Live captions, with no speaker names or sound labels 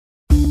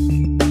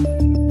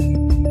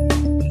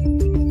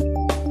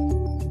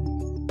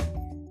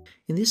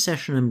this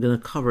session, I'm going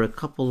to cover a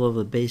couple of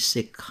the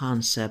basic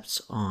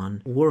concepts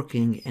on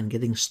working and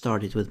getting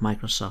started with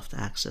Microsoft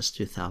Access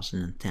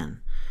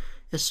 2010.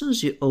 As soon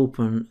as you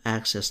open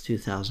Access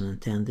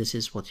 2010, this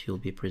is what you'll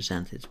be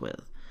presented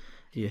with.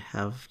 You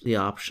have the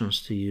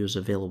options to use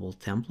available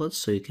templates,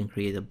 so you can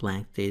create a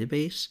blank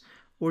database,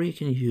 or you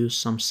can use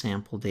some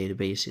sample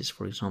databases,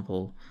 for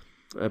example,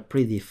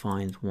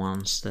 predefined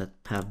ones that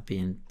have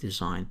been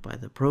designed by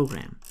the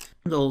program.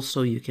 And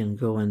also you can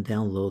go and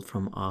download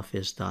from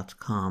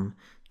office.com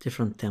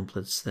different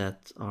templates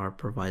that are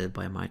provided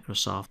by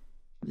Microsoft.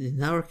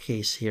 In our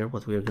case here,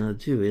 what we're going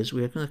to do is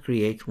we're going to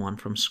create one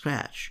from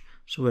scratch.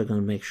 So we're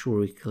going to make sure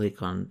we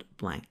click on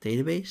blank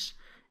database,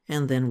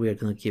 and then we're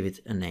going to give it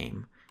a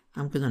name.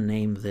 I'm going to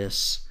name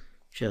this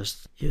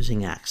just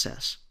using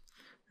Access.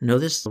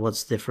 Notice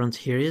what's different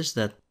here is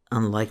that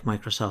unlike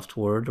Microsoft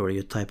Word, or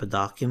you type a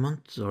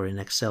document, or in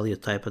Excel you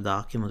type a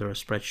document or a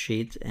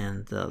spreadsheet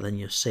and then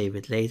you save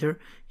it later,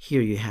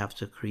 here you have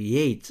to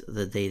create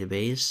the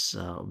database,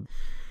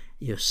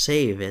 you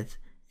save it,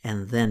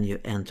 and then you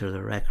enter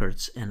the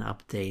records and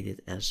update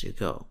it as you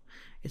go.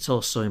 It's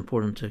also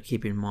important to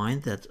keep in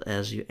mind that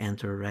as you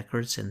enter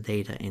records and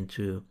data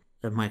into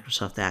the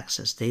Microsoft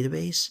Access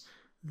database,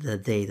 the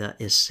data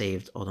is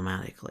saved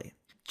automatically.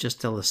 Just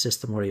tell the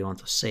system where you want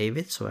to save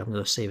it. So I'm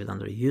going to save it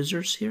under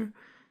Users here,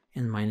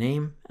 in my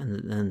name,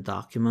 and then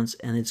Documents,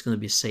 and it's going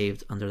to be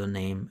saved under the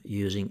name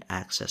using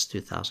Access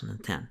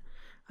 2010.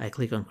 I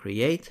click on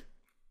Create,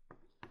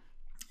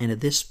 and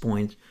at this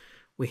point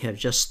we have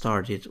just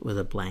started with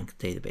a blank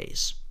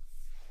database.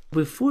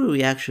 Before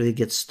we actually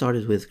get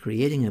started with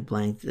creating a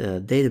blank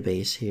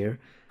database here,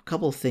 a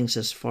couple of things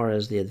as far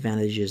as the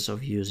advantages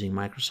of using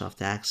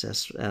Microsoft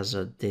Access as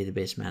a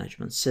database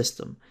management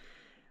system.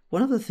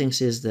 One of the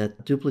things is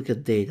that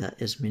duplicate data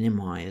is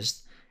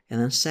minimized. And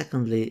then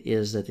secondly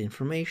is that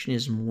information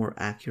is more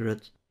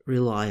accurate,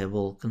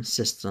 reliable,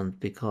 consistent,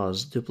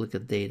 because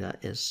duplicate data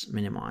is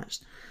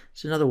minimized.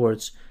 So in other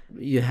words,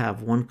 you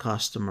have one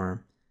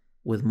customer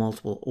with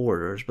multiple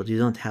orders, but you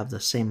don't have the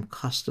same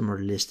customer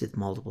listed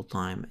multiple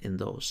times in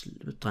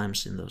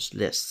those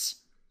lists.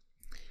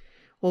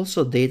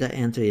 Also, data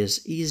entry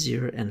is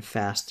easier and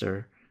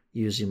faster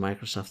using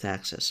Microsoft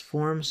Access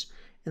Forms,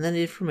 and then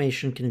the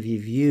information can be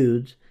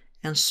viewed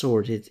and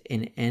sort it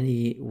in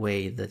any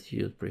way that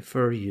you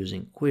prefer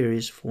using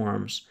queries,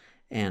 forms,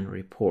 and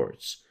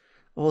reports.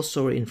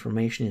 Also,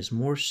 information is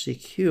more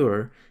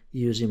secure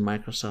using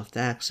Microsoft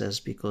Access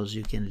because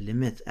you can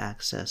limit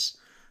access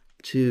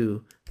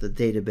to the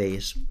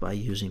database by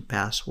using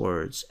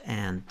passwords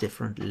and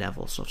different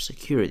levels of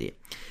security.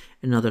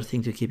 Another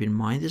thing to keep in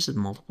mind is that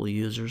multiple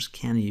users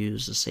can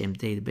use the same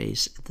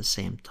database at the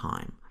same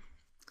time.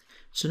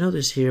 So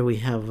notice here we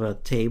have a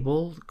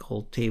table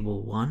called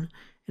Table 1.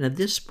 And at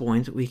this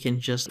point, we can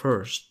just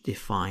first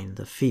define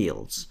the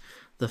fields.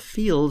 The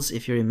fields,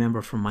 if you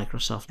remember from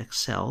Microsoft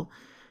Excel,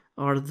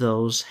 are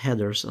those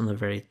headers on the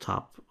very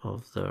top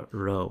of the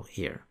row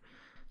here.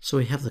 So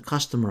we have the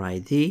customer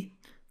ID.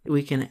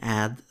 We can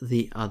add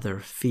the other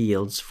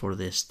fields for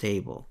this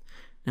table.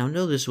 Now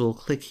notice we'll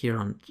click here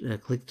on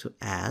click to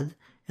add.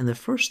 And the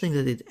first thing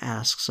that it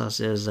asks us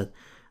is that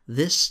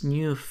this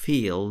new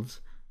field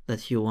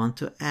that you want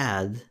to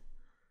add,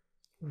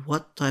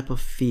 what type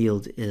of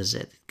field is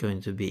it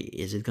going to be?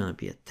 Is it going to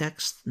be a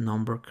text,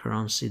 number,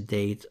 currency,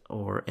 date,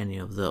 or any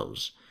of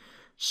those?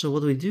 So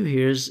what we do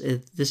here is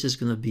this is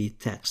going to be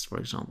text, for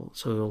example.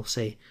 So we'll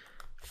say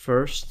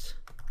first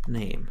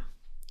name,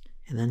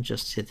 and then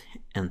just hit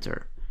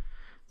enter.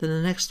 Then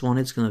the next one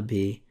is going to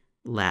be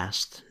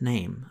last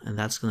name, and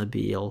that's going to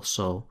be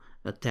also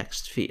a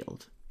text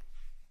field.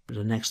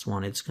 The next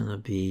one it's going to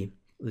be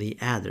the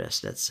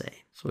address, let's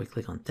say. So we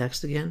click on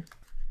text again,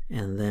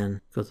 and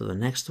then go to the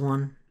next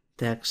one,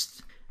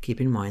 text.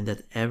 Keep in mind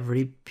that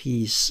every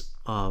piece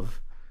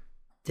of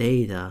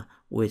data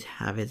would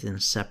have it in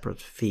separate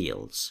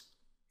fields.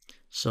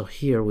 So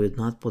here we'd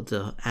not put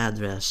the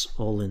address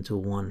all into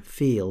one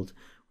field,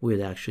 we'd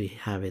actually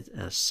have it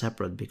as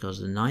separate, because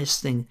the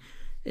nice thing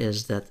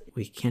is that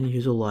we can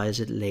utilize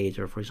it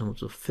later, for example,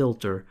 to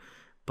filter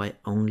by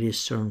only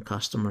certain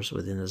customers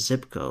within a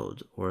zip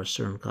code, or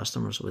certain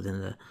customers within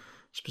a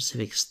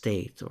specific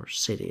state or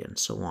city, and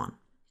so on.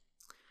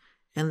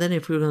 And then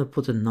if we're going to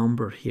put a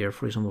number here,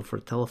 for example, for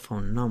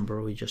telephone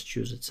number, we just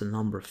choose it's a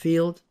number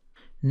field.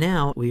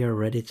 Now we are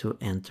ready to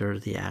enter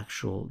the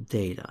actual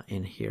data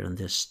in here in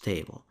this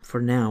table.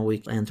 For now,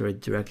 we enter it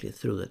directly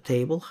through the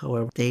table.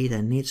 However,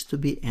 data needs to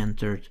be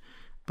entered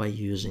by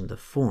using the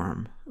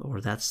form, or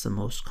that's the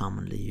most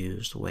commonly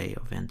used way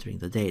of entering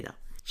the data.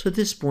 So at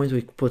this point,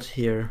 we put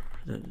here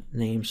the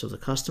names of the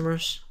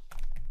customers.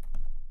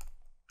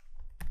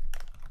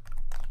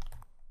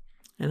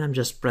 And I'm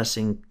just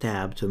pressing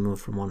tab to move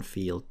from one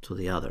field to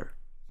the other.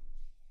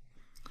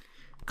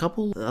 A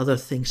couple other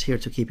things here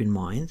to keep in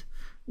mind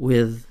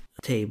with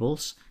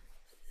tables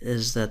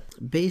is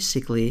that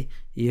basically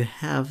you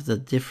have the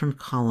different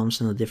columns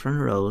and the different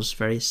rows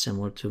very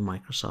similar to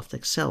Microsoft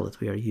Excel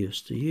that we are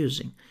used to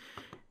using.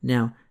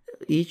 Now,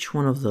 each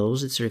one of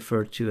those, it's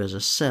referred to as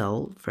a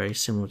cell, very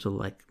similar to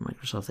like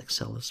Microsoft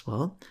Excel as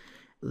well.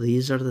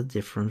 These are the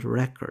different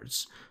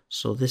records.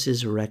 So this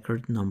is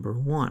record number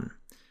 1,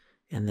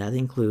 and that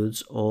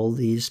includes all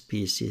these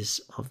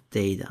pieces of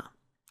data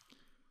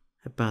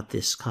about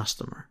this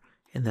customer,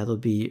 and that will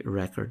be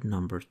record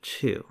number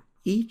 2.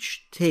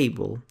 Each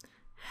table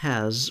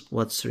has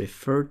what's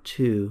referred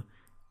to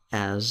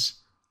as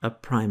a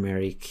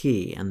primary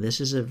key, and this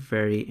is a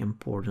very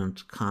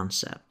important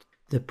concept.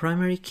 The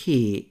primary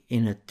key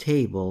in a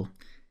table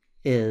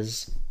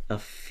is a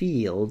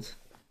field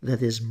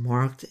that is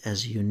marked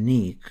as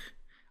unique,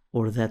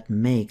 or that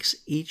makes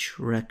each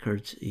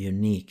record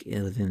unique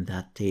within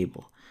that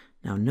table.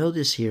 Now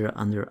notice here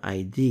under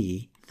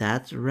ID,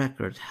 that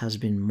record has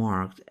been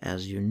marked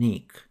as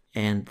unique,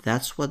 and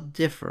that's what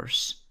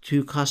differs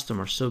two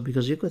customers. So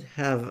because you could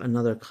have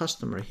another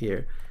customer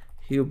here,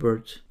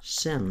 Hubert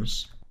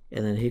Sims,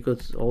 and then he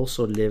could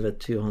also live at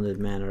 200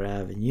 Manor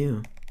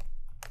Avenue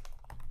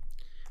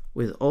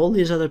with all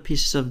these other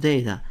pieces of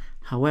data.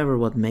 However,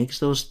 what makes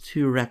those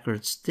two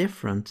records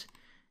different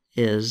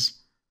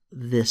is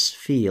this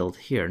field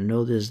here.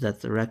 Notice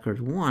that the record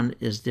 1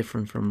 is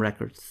different from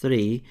record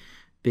 3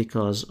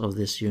 because of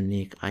this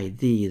unique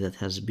ID that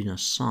has been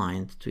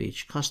assigned to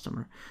each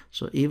customer.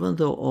 So even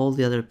though all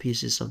the other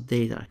pieces of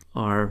data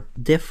are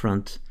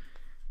different,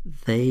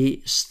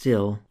 they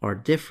still are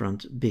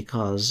different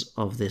because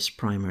of this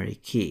primary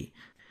key.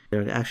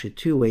 There are actually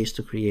two ways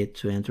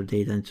to enter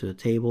data into a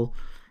table,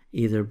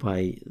 either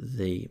by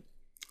the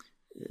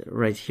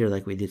right here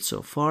like we did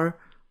so far,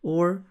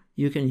 or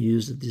you can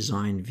use the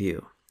design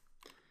view.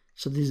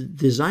 So the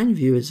design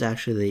view is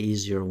actually the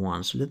easier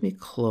one. So let me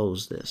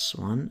close this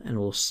one and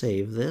we'll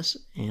save this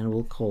and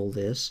we'll call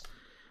this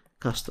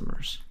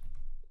customers.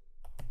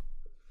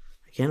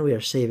 Again, we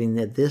are saving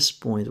at this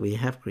point. We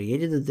have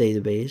created the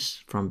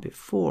database from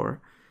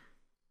before.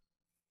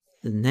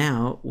 And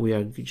now we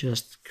are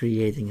just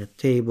creating a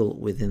table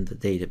within the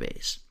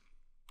database.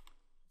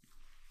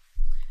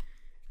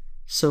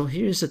 So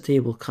here's the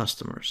table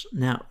customers.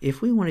 Now,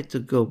 if we wanted to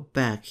go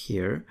back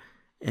here,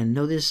 and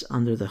notice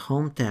under the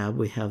Home tab,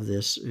 we have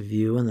this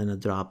view and then a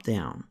drop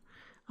down.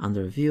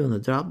 Under view and the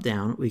drop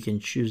down, we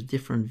can choose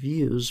different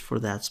views for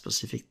that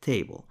specific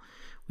table.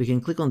 We can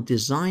click on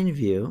design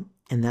view,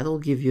 and that'll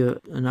give you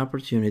an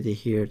opportunity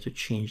here to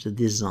change the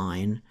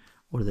design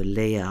or the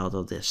layout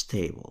of this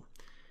table.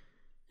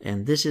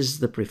 And this is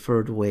the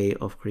preferred way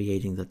of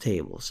creating the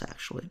tables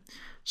actually.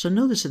 So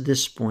notice at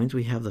this point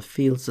we have the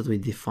fields that we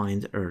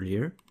defined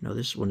earlier.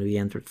 Notice when we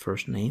entered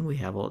first name, we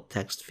have a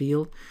text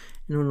field.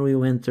 And when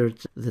we entered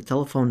the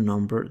telephone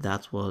number,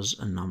 that was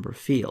a number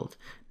field.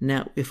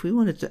 Now, if we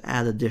wanted to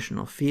add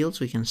additional fields,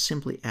 we can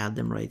simply add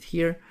them right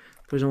here.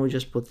 For example, we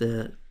just put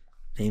the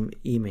name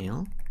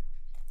email.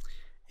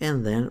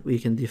 And then we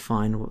can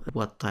define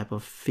what type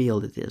of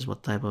field it is,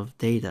 what type of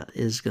data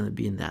is going to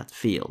be in that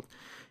field.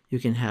 You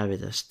can have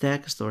it as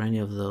text or any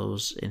of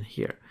those in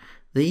here.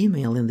 The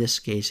email, in this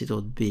case, it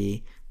would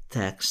be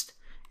text.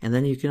 And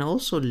then you can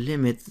also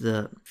limit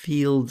the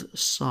field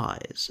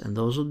size, and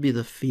those would be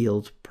the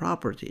field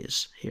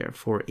properties here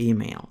for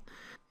email.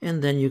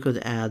 And then you could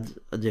add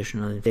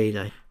additional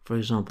data, for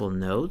example,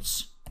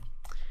 notes.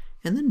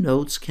 And the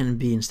notes can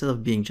be, instead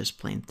of being just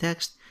plain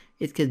text,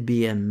 it could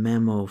be a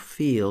memo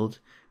field,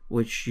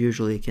 which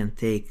usually can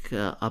take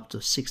up to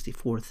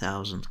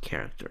 64,000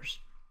 characters.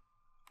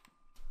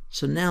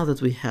 So now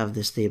that we have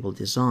this table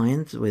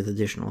designed with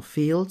additional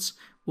fields,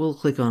 we'll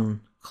click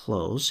on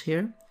Close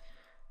here.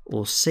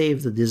 We'll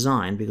save the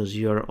design because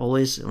you're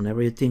always,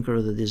 whenever you tinker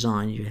with the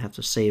design, you have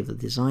to save the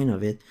design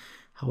of it.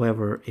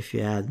 However, if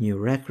you add new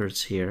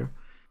records here,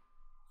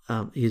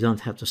 you don't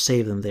have to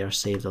save them, they are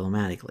saved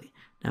automatically.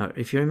 Now,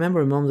 if you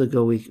remember a moment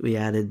ago, we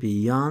added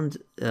beyond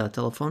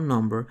telephone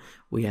number,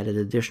 we added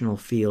additional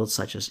fields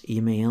such as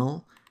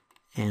email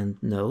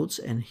and notes,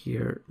 and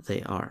here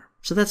they are.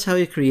 So that's how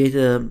you create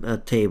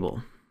a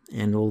table,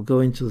 and we'll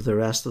go into the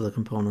rest of the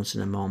components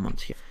in a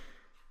moment here.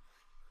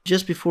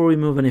 Just before we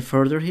move any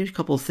further, here a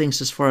couple of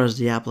things as far as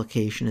the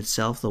application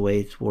itself, the way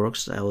it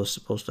works. I was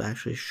supposed to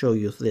actually show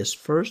you this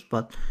first,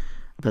 but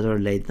better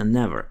late than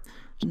never.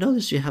 So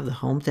notice you have the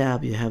Home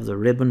tab, you have the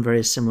ribbon,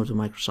 very similar to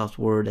Microsoft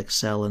Word,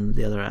 Excel, and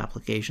the other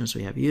applications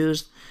we have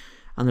used.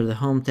 Under the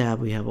Home tab,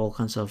 we have all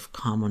kinds of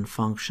common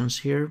functions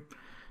here.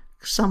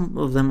 Some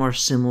of them are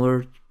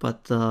similar,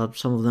 but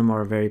some of them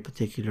are very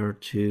particular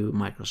to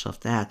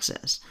Microsoft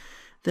Access.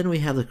 Then we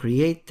have the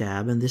Create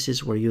tab, and this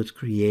is where you'd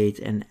create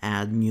and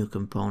add new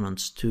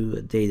components to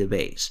a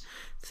database.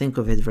 Think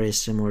of it very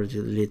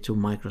similarly to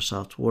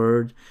Microsoft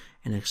Word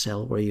and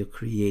Excel, where you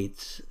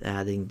create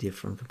adding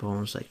different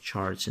components like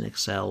charts in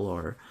Excel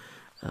or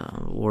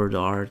word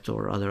art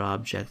or other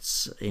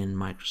objects in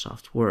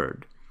Microsoft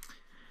Word.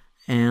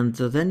 And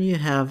then you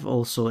have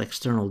also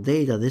external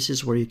data. This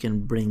is where you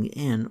can bring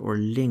in or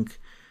link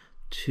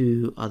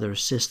to other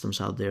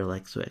systems out there,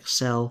 like to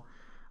Excel,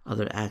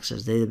 other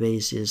Access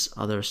databases,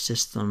 other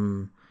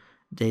system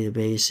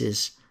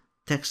databases,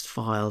 text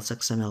files,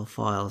 XML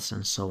files,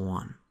 and so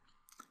on.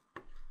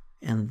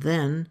 And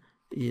then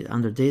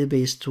under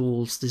database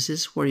tools, this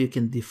is where you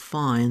can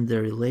define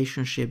the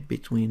relationship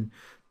between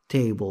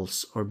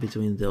tables or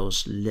between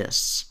those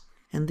lists.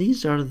 And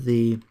these are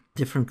the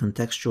different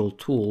contextual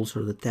tools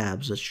or the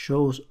tabs that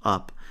shows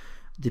up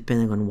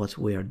depending on what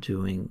we are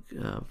doing,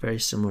 very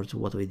similar to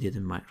what we did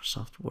in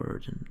Microsoft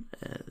Word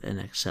and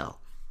Excel.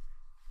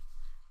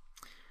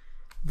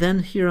 Then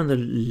here on the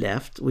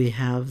left, we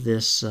have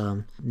this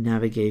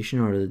navigation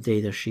or the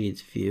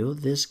datasheet view.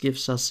 This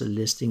gives us a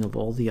listing of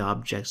all the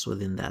objects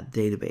within that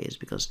database,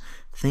 because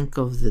think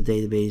of the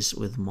database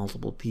with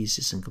multiple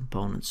pieces and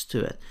components to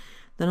it.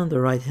 Then on the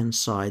right-hand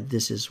side,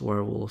 this is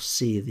where we'll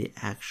see the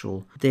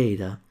actual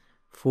data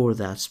for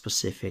that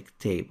specific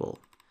table.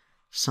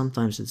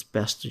 Sometimes it's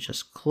best to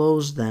just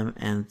close them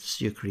and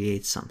you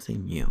create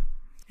something new.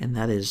 And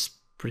that is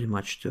pretty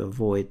much to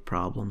avoid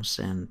problems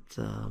and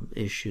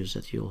issues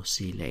that you'll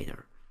see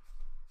later.